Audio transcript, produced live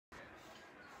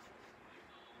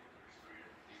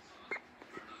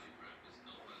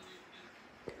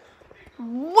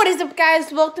What is up,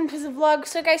 guys? Welcome to the vlog.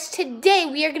 So guys, today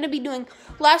we are going to be doing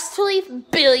last to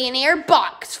leave billionaire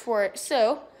box for it.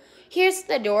 So here's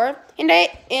the door,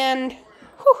 and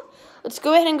let's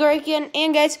go ahead and go again.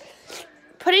 And guys,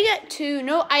 putting it to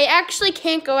no, I actually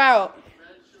can't go out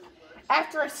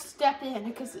after I step in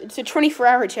because it's a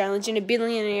 24-hour challenge in a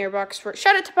billionaire box for it.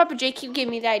 Shout out to Papa Jake, he gave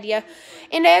me the idea.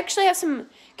 And I actually have some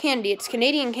candy. It's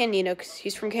Canadian candy, you know, because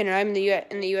he's from Canada. I'm in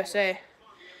the USA.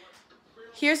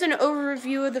 Here's an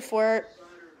overview of the fort.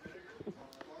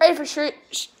 Are you for sure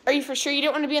you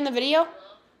don't want to be in the video?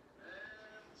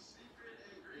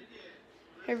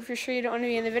 Are you for sure you don't want to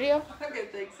be in the video? I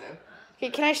don't think so. Okay,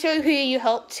 can I show you who you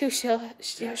helped to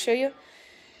show you?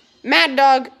 Mad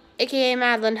Dog, aka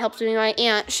Madeline, helped me. My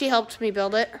aunt, she helped me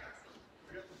build it.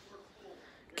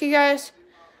 Okay, guys.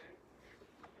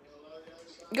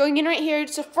 Going in right here,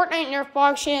 it's a Fortnite Nerf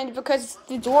box, and because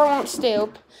the door won't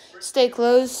stay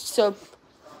closed, so.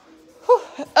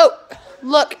 Oh,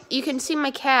 look, you can see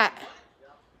my cat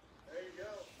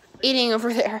eating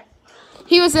over there.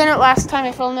 He was in it last time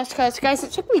I filmed this because, guys,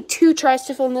 it took me 2 tries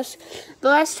to film this. The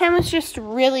last time was just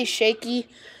really shaky.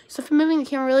 So if I'm moving the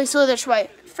camera really slow, that's why.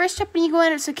 First up when you go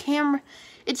in, it's a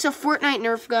Fortnite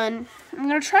Nerf gun. I'm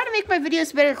going to try to make my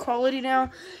videos better quality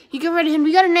now. You go right in.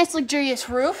 We got a nice luxurious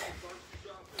roof.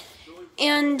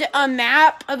 And a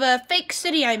map of a fake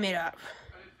city I made up.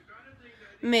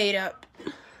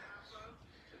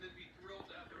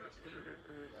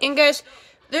 And guys,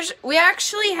 we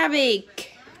actually have a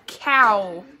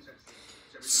cow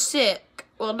sick.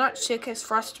 Well, not sick, has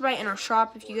frostbite in our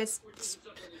shop. If you guys,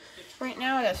 right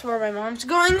now, that's where my mom's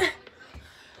going.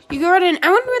 You go right in.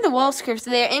 I wonder where the wall curves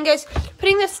there. And guys,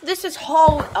 putting this is a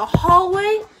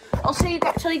hallway. I'll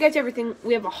tell you guys everything.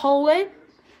 We have a hallway.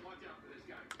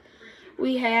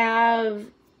 We have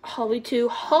hallway 2,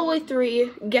 hallway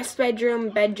 3, guest bedroom,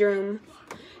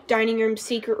 dining room,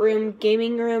 secret room,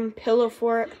 gaming room, pillow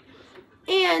fort,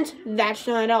 and that's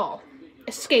not all.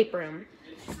 Escape room.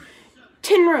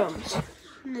 10 rooms.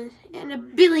 And a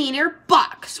billionaire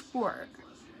box fort.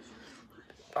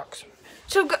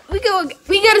 So we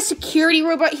got a security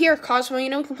robot here, Cosmo. You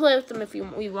know, we can play with them if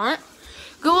we want.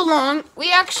 Go along.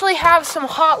 We actually have some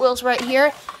Hot Wheels right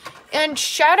here. And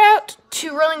shout out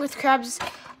to Rolling with Crabs.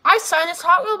 I signed this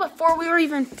Hot Wheel before we were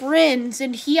even friends,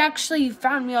 and he actually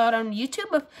found me out on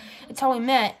YouTube. That's how we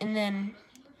met, and then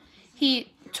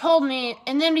he told me,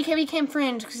 and then we became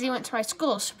friends because he went to my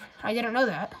school. So I didn't know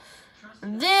that.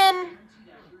 And then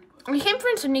we became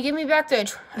friends, and he gave me back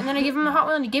the, and then I gave him a Hot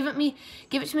Wheel, and he gave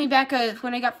it to me back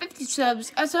when I got 50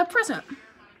 subs as a present.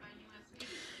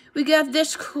 We got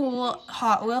this cool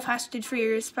Hot Wheel, Fast and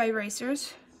Furious by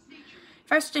Racers.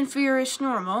 Fast and Furious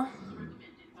normal.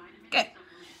 Okay.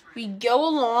 We go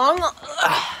along.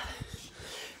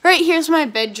 Right here's my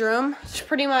bedroom. It's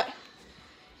pretty much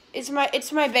it's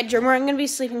my bedroom where I'm gonna be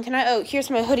sleeping tonight. Oh, here's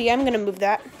my hoodie. I'm gonna move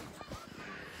that.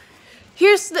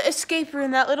 Here's the escape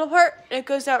room, that little part. It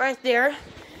goes out right there.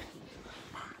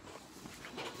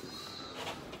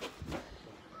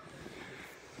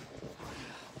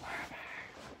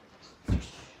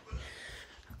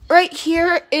 Right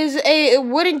here is a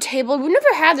wooden table. We've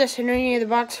never had this in any of the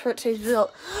box forts he's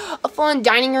built. A full-on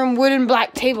dining room wooden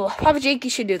black table. Papa Jake, you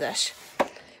should do this.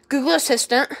 Google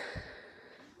Assistant.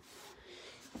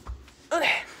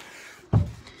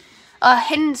 A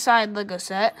hidden side Lego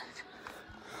set.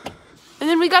 And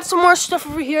then we got some more stuff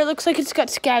over here. It looks like it's got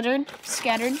scattered.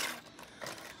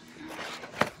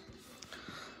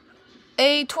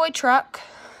 A toy truck.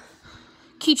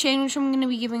 Keychain, which I'm going to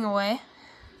be giving away.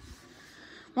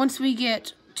 Once we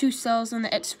get 2 sales on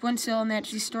one sale on the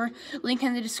Etsy store, link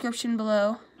in the description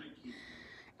below.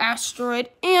 Asteroid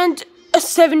and a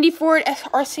 70 Ford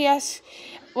RCS,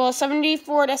 well, a 70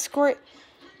 Ford Escort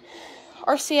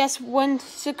RCS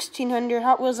 1600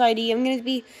 Hot Wheels ID. I'm going to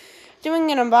be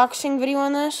doing an unboxing video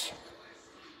on this.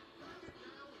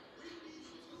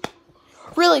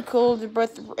 Really cool. They're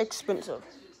both expensive.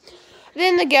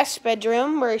 Then the guest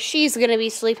bedroom where she's going to be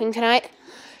sleeping tonight.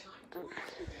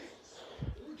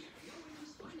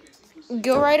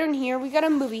 Go right in here. We got a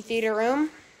movie theater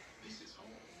room.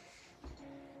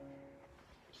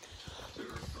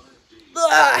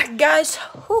 Guys.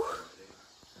 Whew.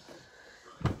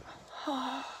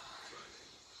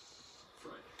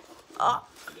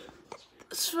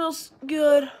 This feels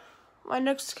good. My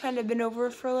neck's kind of been over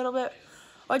for a little bit.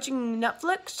 Watching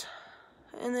Netflix.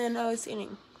 And then I was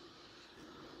eating.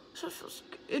 So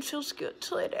it feels good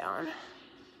to lay down.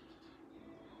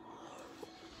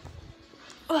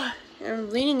 I'm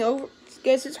leaning over.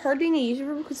 Guys, it's hard being a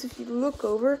YouTuber because if you look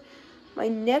over, my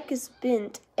neck is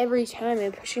bent every time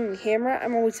I'm pushing the camera.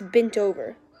 I'm always bent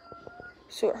over.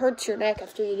 so it hurts your neck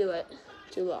after you do it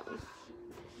too long.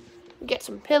 Get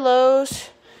some pillows,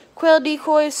 quail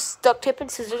decoys, duct tape, and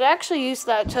scissors. I actually use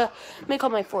that to make all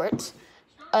my forts.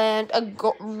 And a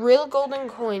real golden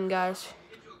coin, guys.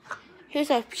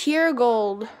 Here's a pure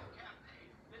golden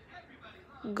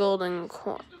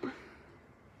coin.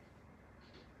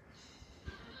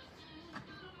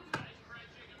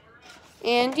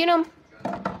 And, you know,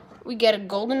 we get a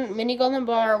mini golden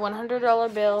bar,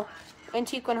 $100 bill,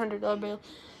 antique $100 bill,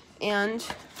 and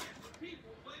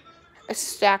a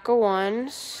stack of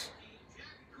ones.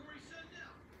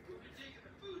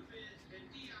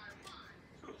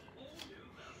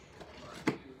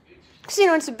 Because, you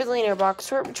know, it's a billionaire box.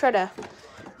 So we try to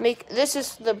make, this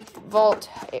is the vault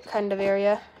kind of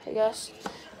area, I guess,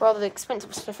 where all the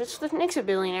expensive stuff is. So that makes a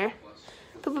billionaire.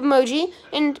 Poop emoji.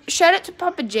 And shout out to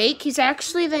Papa Jake. He's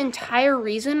actually the entire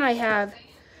reason I have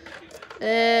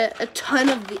a ton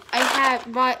of I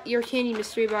have bought your candy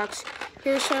mystery box.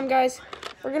 Here's some, guys.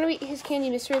 We're gonna eat his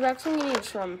candy mystery box. I'm gonna use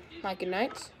from Mike and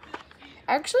Knights.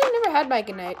 Actually, I've never had Mike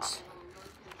and Knights.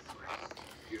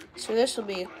 So this will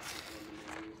be,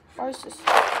 what is this?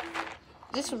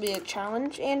 This will be a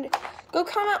challenge. And go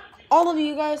comment, all of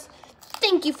you guys.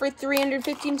 Thank you for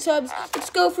 315 subs. Let's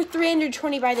go for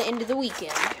 320 by the end of the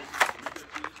weekend.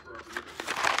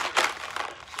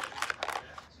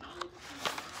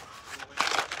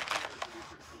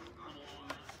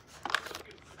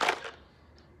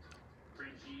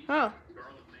 Oh.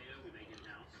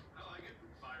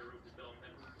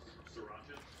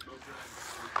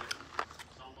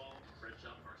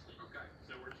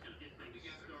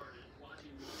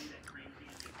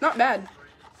 Not bad.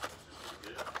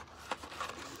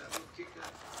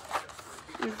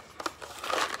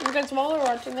 Guys, while we're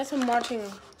watching this, I'm watching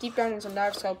Deep Down in some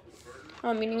dive, so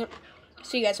I'm meaning it.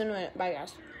 See you guys in a minute. Bye,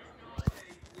 guys.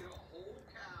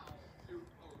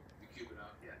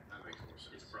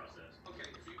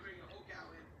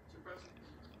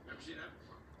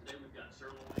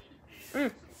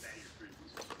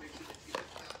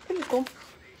 Pretty cool.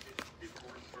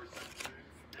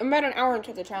 I'm about an hour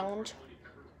into the challenge.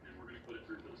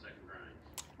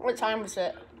 What time was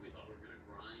it?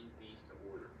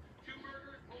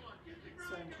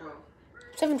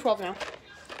 7:12 now.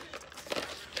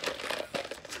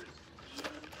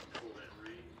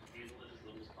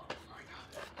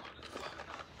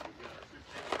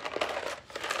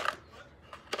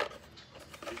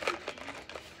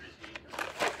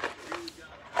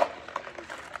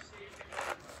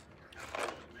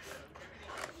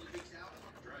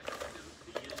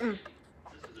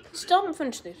 Still haven't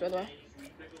finished these, by the way.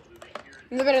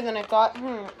 They're better than I thought.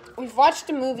 We've watched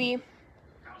a movie.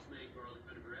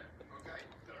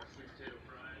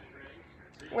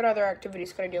 What other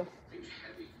activities could I do?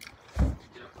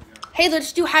 Hey,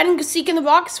 let's do hide and seek in the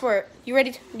box for it. You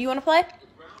ready? Do you want to play?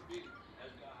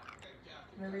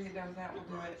 Whenever you're done with that, we'll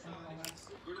do it.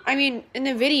 I mean, in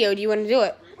the video, do you want to do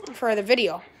it for the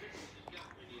video?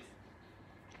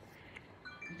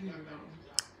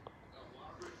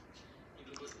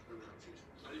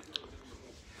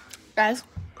 Guys.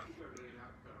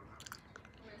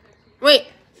 Wait.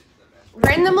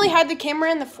 Randomly hide the camera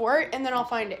in the fort, and then I'll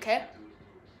find it, okay?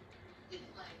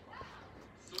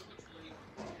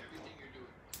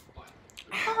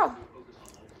 How?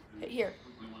 Here.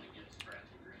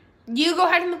 You go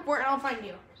hide in the fort, and I'll find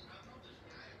you.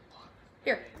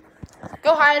 Here.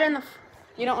 Go hide in the...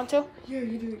 You don't want to? Yeah,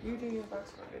 you do your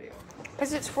box for video.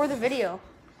 Because it's for the video.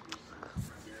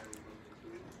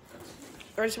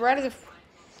 Or it's right out of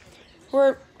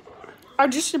the... I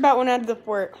just about went out of the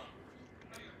fort.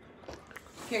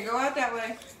 Okay, go out that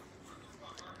way.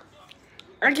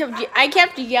 I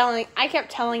kept yelling. I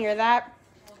kept telling her that.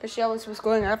 Because she always was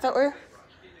going out that way.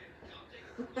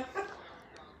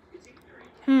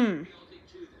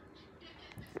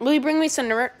 Will you bring me some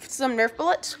Nerf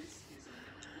bullets?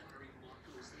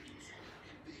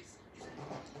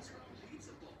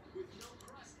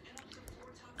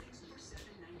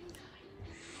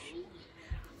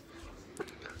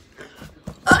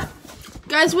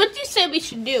 Guys, what do you say we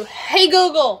should do? Hey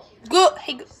Google.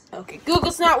 Okay,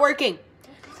 Google's not working.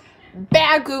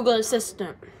 Bad Google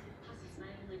Assistant.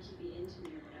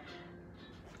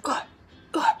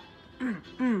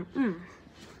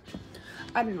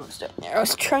 I don't know what's down there. I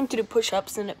was trying to do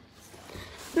push-ups and I'm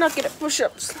not good at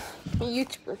push-ups. I'm a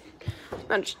YouTuber,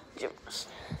 not just gymnast.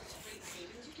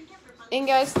 And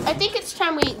guys, I think it's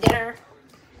time we eat dinner.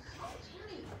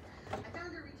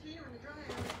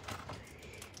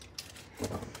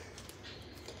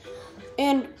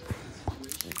 And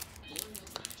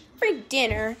for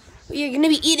dinner, we are going to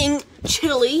be eating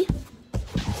chili.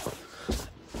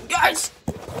 Guys,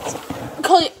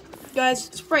 Call you guys.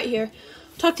 It's right here.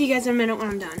 Talk to you guys in a minute when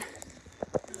I'm done.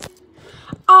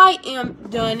 I am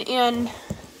done, and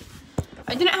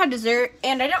I didn't have dessert,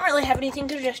 and I don't really have anything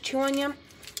to just chew on yum.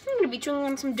 I'm gonna be chewing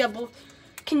on some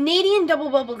Canadian double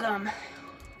bubble gum.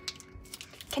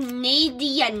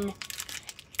 Canadian.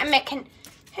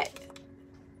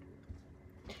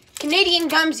 Canadian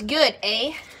gum's good,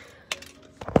 eh?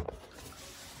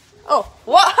 Oh,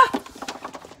 what?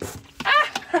 Ah.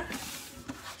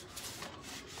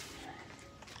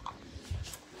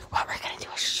 What we're gonna do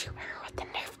is shoot her with the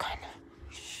Nerf gun.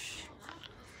 Shh.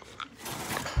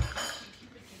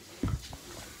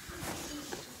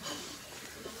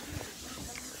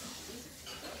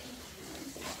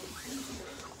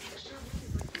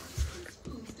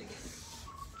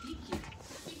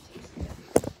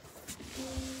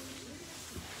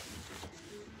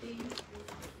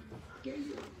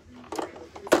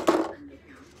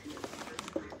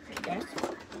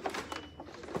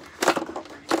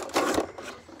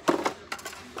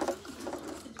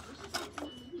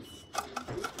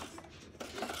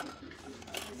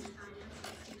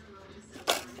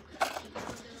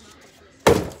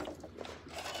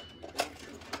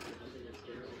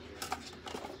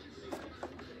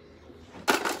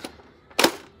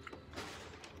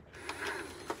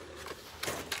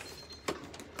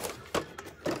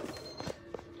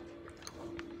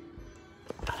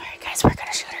 We're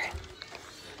gonna shoot her.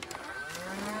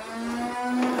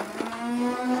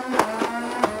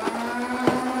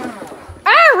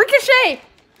 Ah, ricochet!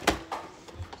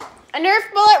 A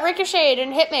Nerf bullet ricocheted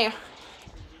and hit me.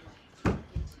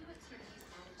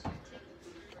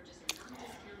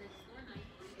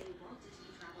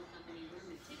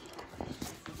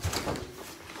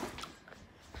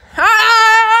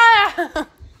 Ah!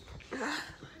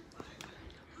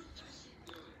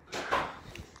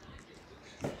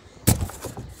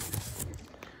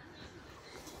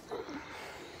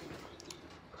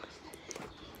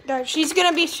 Guys, she's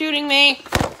gonna be shooting me.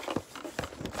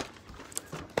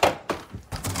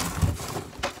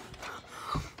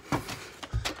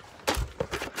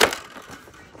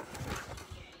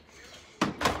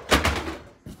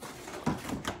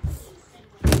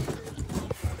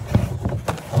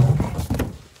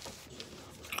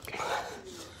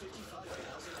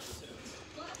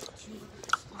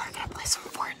 We're gonna play some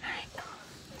Fortnite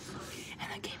in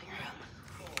the gaming room.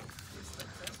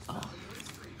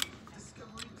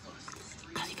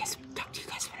 Talk to you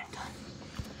guys when I'm done.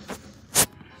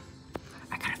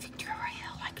 I got a victory right here.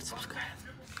 Like and subscribe.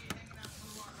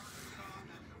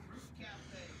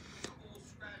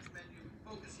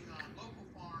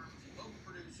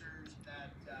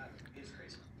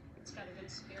 It's got a good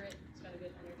spirit. It's got a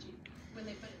good energy. When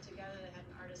they put it together, they had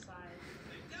an artist eye.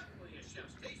 Definitely a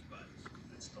chef's taste buds.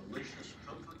 It's delicious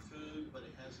comfort food, but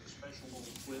it has a special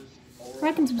little twist.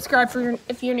 Like and subscribe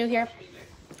if you're new here.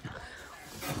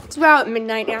 It's about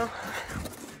midnight now.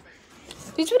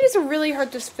 These videos are really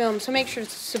hard to film, so make sure to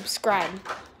subscribe.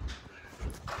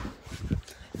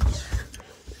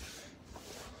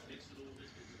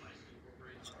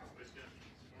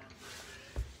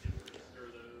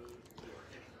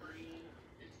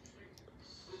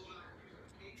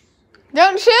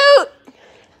 Don't shoot!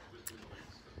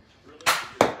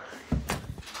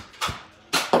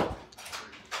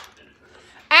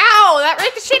 Ow! That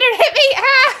ricocheted hit me!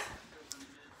 Ah!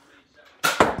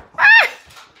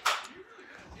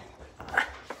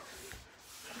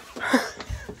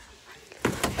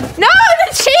 No,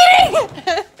 that's cheating!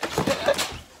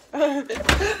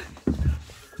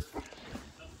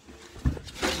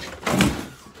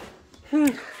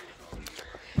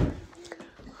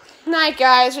 Night,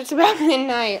 guys. It's about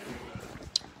midnight.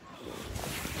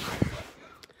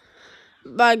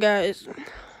 Bye, guys.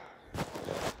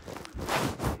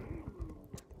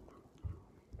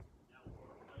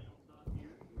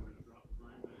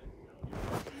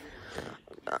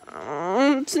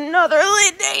 It's another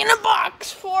late day in a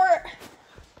box for it.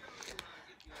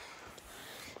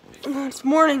 Oh, it's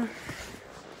morning.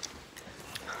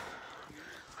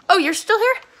 Oh, you're still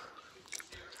here?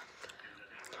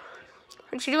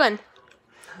 What you doing?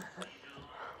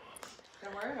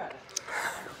 Don't worry about it.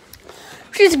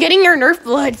 She's getting her Nerf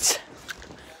bloods.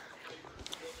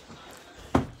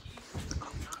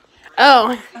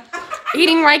 Oh,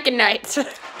 eating Reichenite.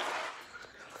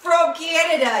 From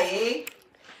Canada, eh?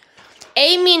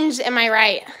 A means, am I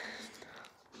right?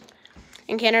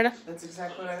 In Canada? That's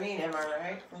exactly what I mean, am I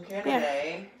right? From Canada, Yeah.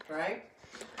 eh? Right?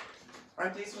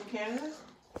 Aren't these from Canada?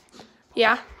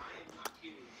 Yeah.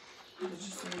 Did you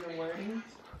see the wording?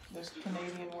 There's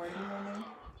Canadian wording on there.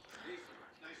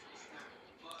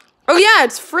 Oh yeah,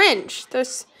 it's French.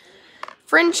 There's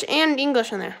French and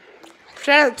English in there.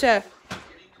 Shout out to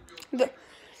the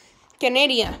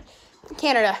Canada.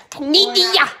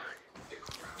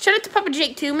 Shout out to Papa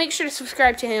Jake too. Make sure to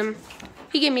subscribe to him.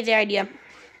 He gave me the idea.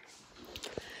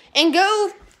 And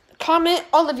go comment,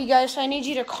 all of you guys. I need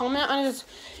you to comment on his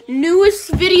newest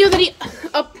video that he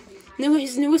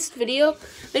newest video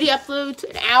that he uploads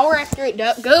an hour after it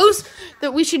goes.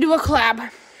 That we should do a collab.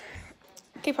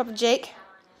 Okay, Papa Jake.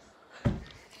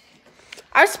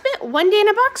 I spent 1 day in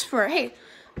a box for it. Hey,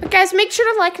 but guys, make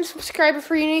sure to like and subscribe if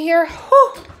you're new here.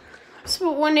 Whew. I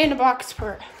spent 1 day in a box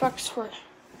for it.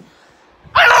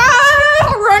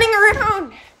 Ah, running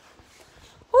around.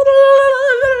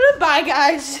 Bye,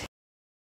 guys.